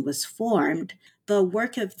Commission was formed. The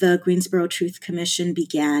work of the Greensboro Truth Commission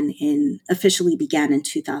officially began in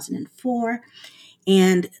 2004.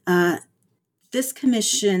 And this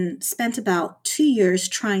commission spent about 2 years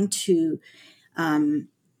trying to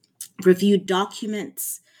review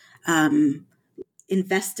documents, do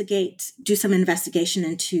some investigation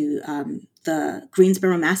into the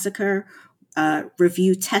Greensboro massacre,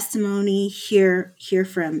 review testimony, hear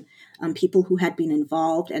from people who had been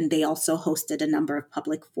involved, and they also hosted a number of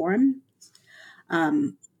public forums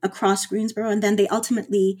across Greensboro. And then they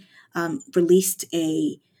ultimately released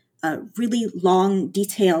a really long,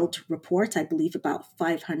 detailed report, I believe about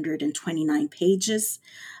 529 pages,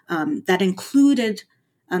 that included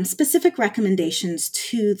specific recommendations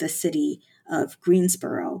to the city of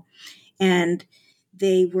Greensboro. And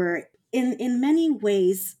they were in many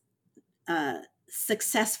ways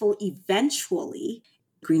successful eventually.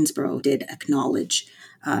 Greensboro did acknowledge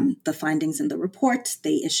the findings in the report.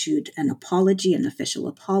 They issued an official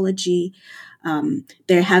apology.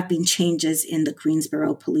 There have been changes in the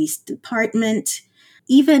Greensboro Police Department.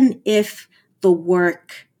 Even if the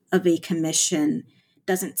work of a commission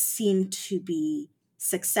doesn't seem to be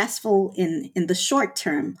successful in the short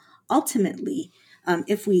term, ultimately,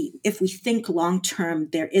 if we think long term,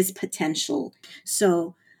 there is potential.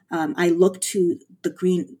 So I look to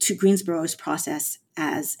Greensboro's process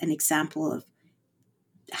as an example of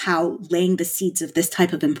how laying the seeds of this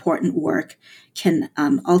type of important work can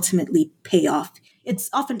ultimately pay off. It's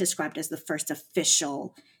often described as the first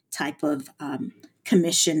official type of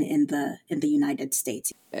commission in the United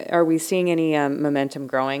States. Are we seeing any momentum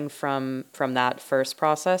growing from that first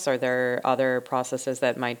process? Are there other processes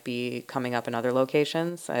that might be coming up in other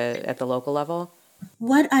locations at the local level?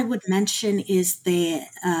 What I would mention is the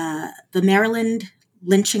Maryland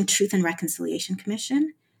Lynching Truth and Reconciliation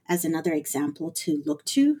Commission as another example to look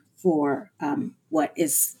to for what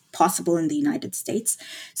is possible in the United States.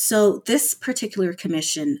 So this particular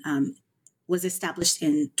commission was established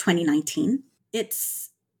in 2019.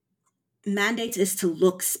 Its mandate is to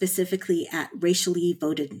look specifically at racially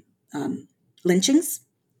voted lynchings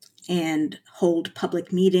and hold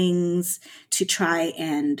public meetings to try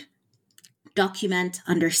and document,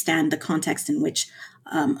 understand the context in which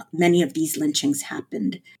many of these lynchings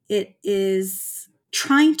happened. It is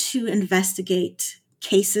trying to investigate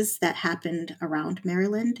cases that happened around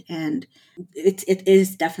Maryland, and it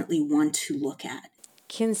is definitely one to look at.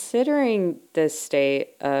 Considering the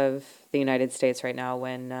state of the United States right now,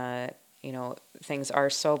 when things are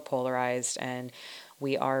so polarized and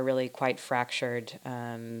we are really quite fractured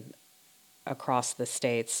across the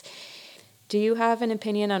states, do you have an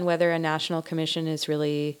opinion on whether a national commission is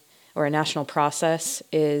really, or a national process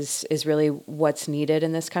is really what's needed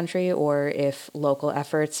in this country, or if local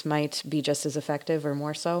efforts might be just as effective or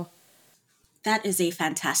more so? That is a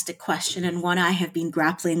fantastic question, and one I have been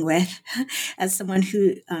grappling with as someone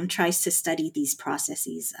who tries to study these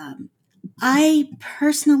processes. I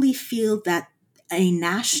personally feel that a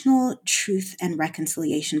national truth and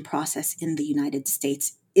reconciliation process in the United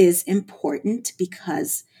States is important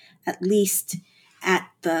because, at least at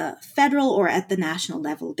the federal or at the national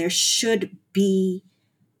level, there should be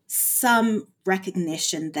some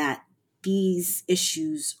recognition that these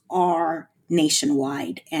issues are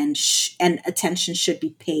nationwide and attention should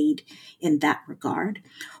be paid in that regard.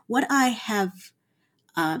 What I have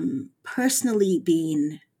personally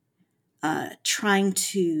been trying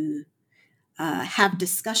to have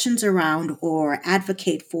discussions around or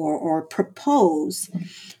advocate for or propose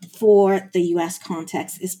for the U.S.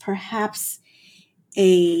 context is perhaps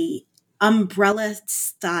a umbrella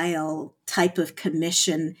style type of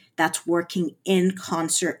commission that's working in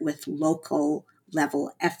concert with local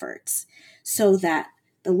level efforts so that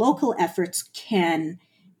the local efforts can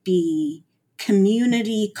be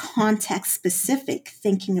community context specific,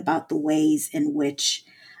 thinking about the ways in which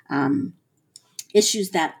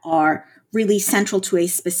issues that are really central to a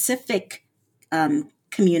specific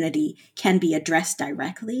community can be addressed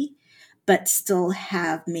directly, but still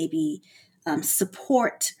have maybe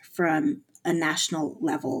support from a national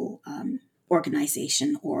level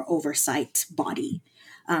organization or oversight body.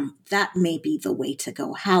 That may be the way to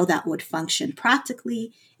go. How that would function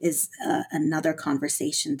practically is another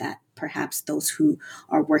conversation that perhaps those who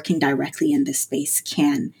are working directly in this space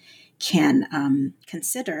can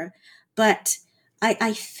consider. But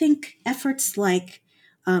I think efforts like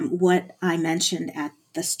what I mentioned at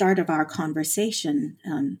the start of our conversation,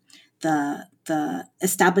 the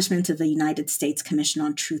establishment of the United States Commission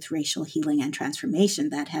on Truth, Racial Healing, and Transformation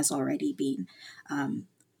that has already been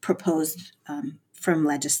proposed from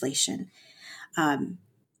legislation.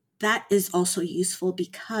 That is also useful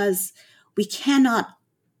because we cannot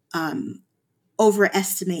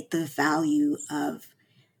overestimate the value of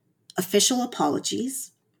official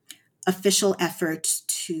apologies, official efforts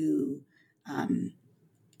to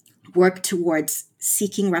work towards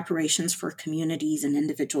seeking reparations for communities and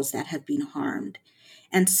individuals that have been harmed.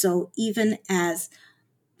 And so even as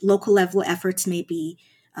local level efforts may be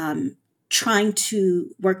trying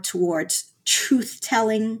to work towards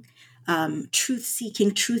truth-telling,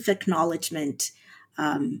 truth-seeking, truth acknowledgement,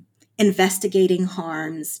 investigating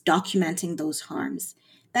harms, documenting those harms,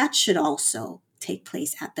 that should also take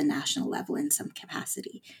place at the national level in some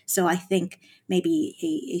capacity. So I think maybe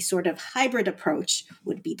a sort of hybrid approach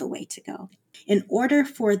would be the way to go. In order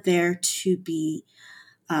for there to be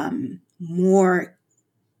more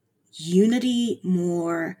unity,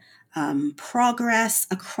 more progress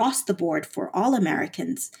across the board for all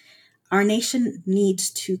Americans, our nation needs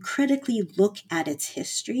to critically look at its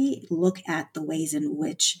history, look at the ways in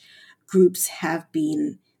which groups have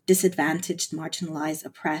been disadvantaged, marginalized,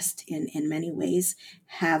 oppressed in many ways,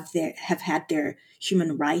 have had their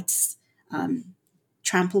human rights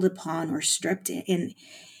trampled upon or stripped in.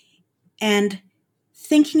 And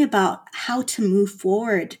thinking about how to move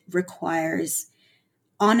forward requires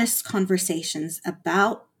honest conversations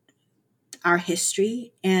about our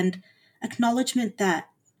history and acknowledgement that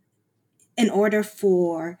in order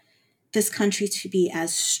for this country to be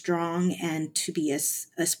as strong and to be as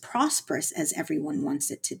prosperous as everyone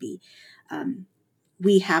wants it to be,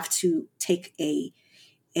 we have to take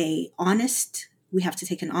an honest,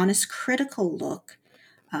 critical look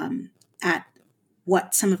at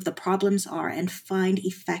what some of the problems are and find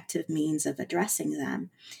effective means of addressing them.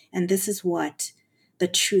 And this is what the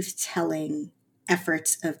truth-telling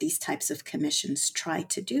efforts of these types of commissions try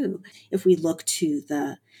to do. If we look to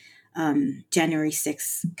the January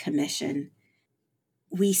 6th Commission,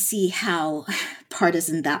 we see how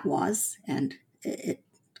partisan that was, and it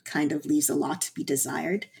kind of leaves a lot to be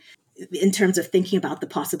desired in terms of thinking about the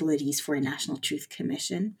possibilities for a National Truth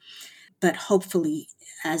Commission. But hopefully,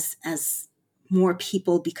 as more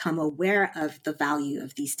people become aware of the value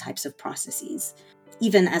of these types of processes,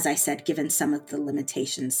 even as I said, given some of the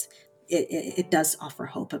limitations, it does offer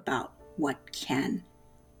hope about what can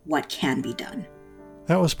be done.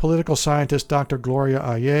 That was political scientist Dr. Gloria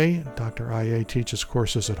Ayee. Dr. Ayee teaches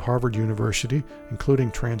courses at Harvard University, including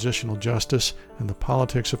Transitional Justice and the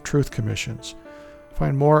Politics of Truth Commissions.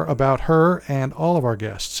 Find more about her and all of our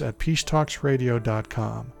guests at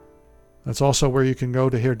peacetalksradio.com. That's also where you can go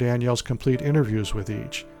to hear Danielle's complete interviews with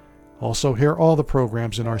each. Also hear all the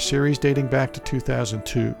programs in our series dating back to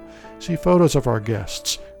 2002. See photos of our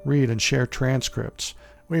guests, read and share transcripts.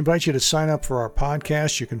 We invite you to sign up for our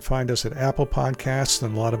podcast. You can find us at Apple Podcasts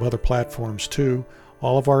and a lot of other platforms too.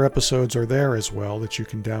 All of our episodes are there as well that you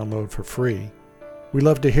can download for free. We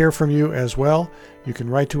love to hear from you as well. You can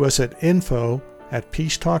write to us at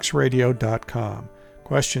info@peacetalksradio.com.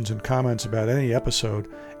 Questions and comments about any episode,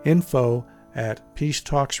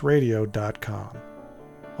 info@peacetalksradio.com.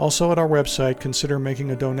 Also at our website, consider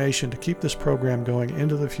making a donation to keep this program going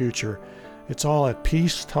into the future. It's all at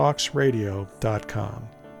peacetalksradio.com.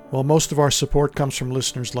 While most of our support comes from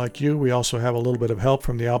listeners like you, we also have a little bit of help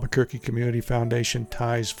from the Albuquerque Community Foundation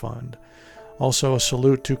Ties Fund. Also a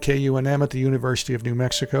salute to KUNM at the University of New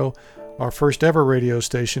Mexico, our first ever radio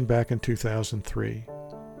station back in 2003.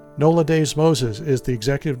 Nola Days Moses is the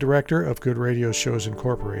executive director of Good Radio Shows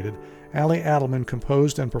Incorporated. Ali Adelman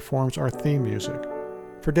composed and performs our theme music.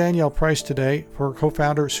 For Danielle Preiss today, for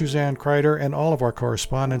co-founder Suzanne Kreider, and all of our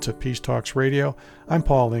correspondents at Peace Talks Radio, I'm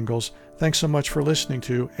Paul Ingalls. Thanks so much for listening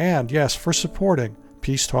to, and yes, for supporting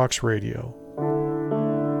Peace Talks Radio.